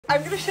I'm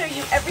going to show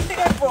you everything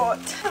I bought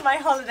for my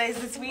holidays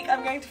this week.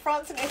 I'm going to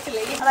France and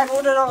Italy, and I've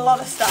ordered a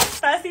lot of stuff.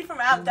 Firstly, from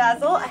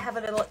Outdazzle, I have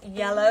a little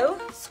yellow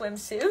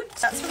swimsuit.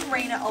 That's from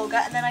Raina Olga,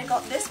 and then I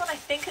got this one. I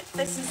think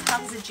this is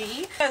Hamza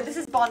G. No, this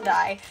is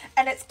Bondi,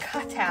 and it's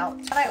cut out.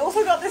 And I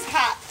also got this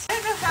hat. I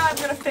don't know how I'm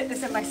going to fit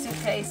this in my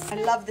suitcase. I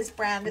love this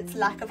brand. It's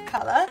lack of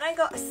color. And I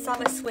got a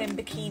summer swim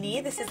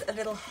bikini. This is a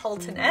little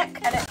halter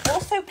neck, and it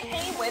also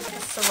came with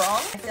a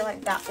sarong. I feel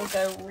like that will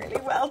go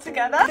really well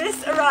together.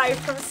 This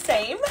arrived from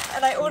Same,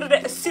 and I ordered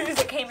it as soon as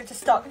it came into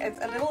stock. It's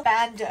a little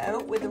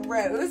bandeau with a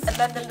rose, and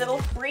then the little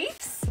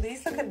briefs.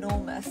 These look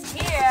enormous.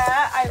 Here,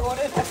 I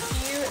ordered a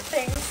few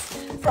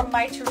things from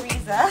my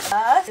Teresa.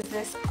 Is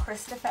this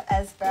Christopher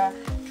Esber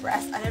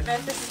dress. I don't know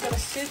if this is going to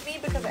suit me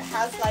because it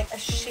has like a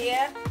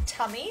sheer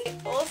tummy.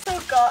 I also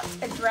got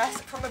a dress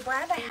from a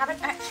brand I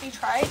haven't actually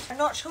tried. I'm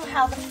not sure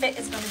how the fit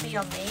is going to be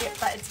on me,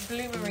 but it's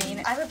blue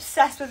marine. I'm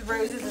obsessed with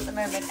roses at the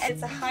moment.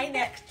 It's a high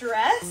neck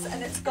dress,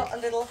 and it's got a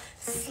little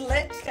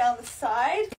slit down the side.